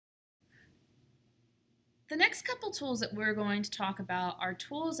The next couple tools that we're going to talk about are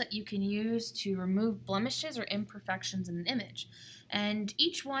tools that you can use to remove blemishes or imperfections in an image. And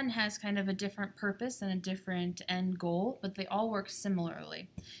each one has kind of a different purpose and a different end goal, but they all work similarly.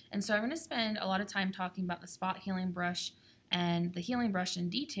 And so I'm going to spend a lot of time talking about the spot healing brush and the healing brush in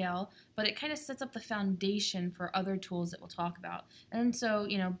detail, but it kind of sets up the foundation for other tools that we'll talk about. And so,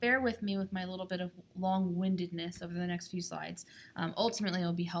 bear with me with my little bit of long-windedness over the next few slides. Ultimately,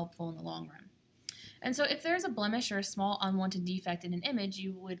 it'll be helpful in the long run. And so if there's a blemish or a small unwanted defect in an image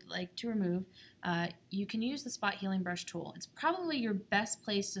you would like to remove, you can use the spot healing brush tool. It's probably your best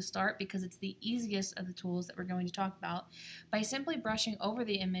place to start because it's the easiest of the tools that we're going to talk about. By simply brushing over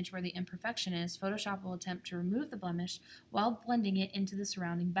the image where the imperfection is, Photoshop will attempt to remove the blemish while blending it into the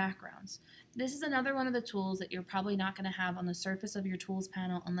surrounding backgrounds. This is another one of the tools that you're probably not going to have on the surface of your tools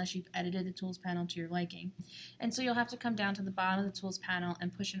panel unless you've edited the tools panel to your liking. And so you'll have to come down to the bottom of the tools panel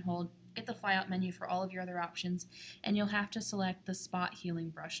and push and hold, get the flyout menu for all of your other options, and you'll have to select the spot healing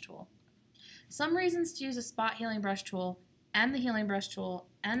brush tool. Some reasons to use a spot healing brush tool and the healing brush tool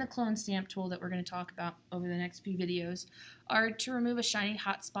and the clone stamp tool that we're going to talk about over the next few videos are to remove a shiny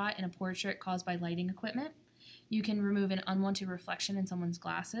hot spot in a portrait caused by lighting equipment. You can remove an unwanted reflection in someone's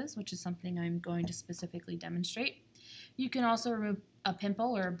glasses, which is something I'm going to specifically demonstrate. You can also remove a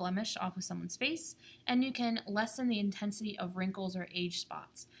pimple or a blemish off of someone's face, and you can lessen the intensity of wrinkles or age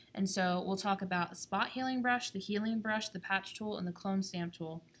spots. And so we'll talk about the spot healing brush, the healing brush, the patch tool, and the clone stamp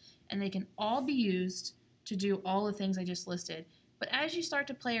tool. And they can all be used to do all the things I just listed. But as you start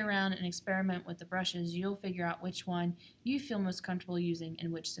to play around and experiment with the brushes, you'll figure out which one you feel most comfortable using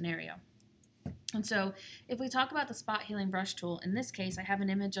in which scenario. And so if we talk about the spot healing brush tool, in this case I have an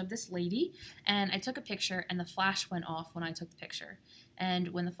image of this lady and I took a picture and the flash went off when I took the picture. And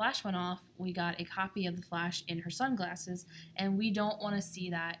when the flash went off, we got a copy of the flash in her sunglasses, and we don't want to see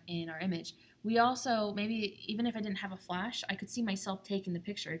that in our image. We also, maybe even if I didn't have a flash, I could see myself taking the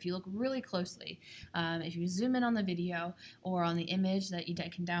picture. If you look really closely, if you zoom in on the video or on the image that you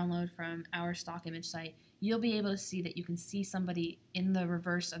can download from our stock image site, you'll be able to see that you can see somebody in the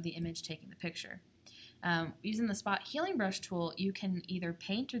reverse of the image taking the picture. Using the spot healing brush tool, you can either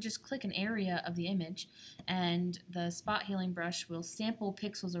paint or just click an area of the image, and the spot healing brush will sample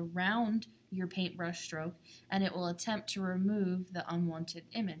pixels around your paintbrush stroke, and it will attempt to remove the unwanted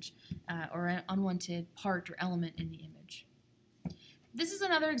image or an unwanted part or element in the image. This is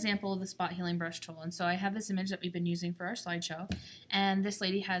another example of the spot healing brush tool, and so I have this image that we've been using for our slideshow, and this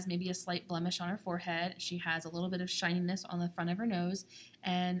lady has maybe a slight blemish on her forehead. She has a little bit of shininess on the front of her nose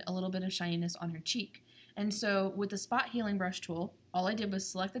and a little bit of shininess on her cheek. And so with the spot healing brush tool, all I did was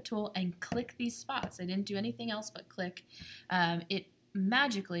select the tool and click these spots. I didn't do anything else but click. It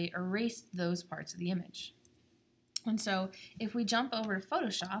magically erased those parts of the image. And so if we jump over to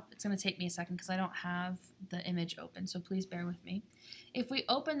Photoshop, it's going to take me a second because I don't have the image open, so please bear with me. If we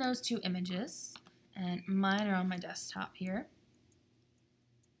open those two images, and mine are on my desktop here,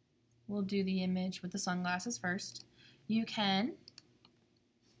 we'll do the image with the sunglasses first. You can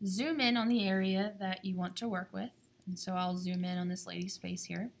zoom in on the area that you want to work with, and so I'll zoom in on this lady's face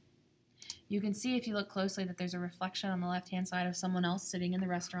here. You can see if you look closely that there's a reflection on the left-hand side of someone else sitting in the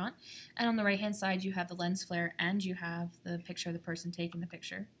restaurant, and on the right-hand side you have the lens flare and you have the picture of the person taking the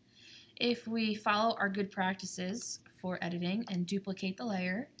picture. If we follow our good practices for editing and duplicate the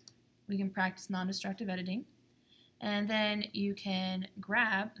layer, we can practice non-destructive editing. And then you can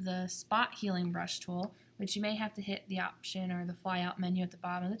grab the spot healing brush tool, which you may have to hit the option or the flyout menu at the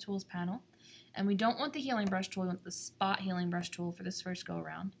bottom of the tools panel. And we don't want the healing brush tool, we want the spot healing brush tool for this first go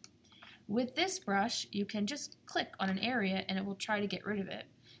around. With this brush, you can just click on an area and it will try to get rid of it.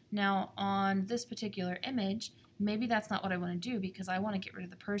 Now on this particular image, maybe that's not what I want to do because I want to get rid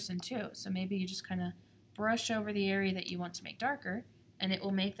of the person too. So maybe you just kind of brush over the area that you want to make darker and it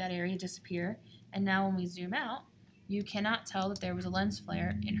will make that area disappear. And now when we zoom out, you cannot tell that there was a lens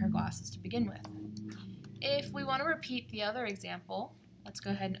flare in her glasses to begin with. If we want to repeat the other example, let's go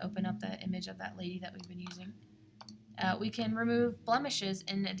ahead and open up the image of that lady that we've been using. We can remove blemishes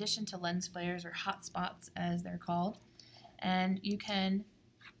in addition to lens flares or hot spots as they're called. And you can,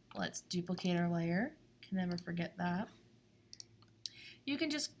 let's duplicate our layer, can never forget that. You can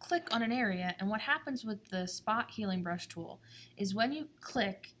just click on an area, and what happens with the spot healing brush tool is when you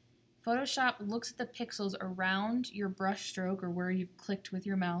click, Photoshop looks at the pixels around your brush stroke or where you've clicked with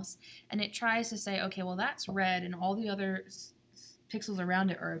your mouse, and it tries to say, okay, well that's red and all the other pixels around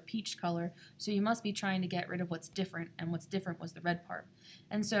it are a peach color, so you must be trying to get rid of what's different, and what's different was the red part.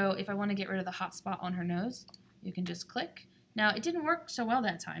 And so if I want to get rid of the hot spot on her nose, you can just click. Now it didn't work so well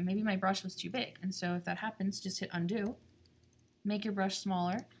that time, maybe my brush was too big, and so if that happens, just hit undo, make your brush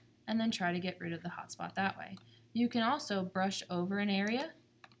smaller, and then try to get rid of the hot spot that way. You can also brush over an area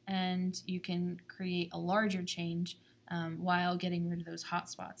and you can create a larger change while getting rid of those hot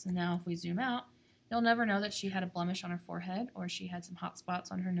spots. And now if we zoom out, you'll never know that she had a blemish on her forehead or she had some hot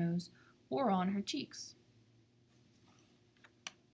spots on her nose or on her cheeks.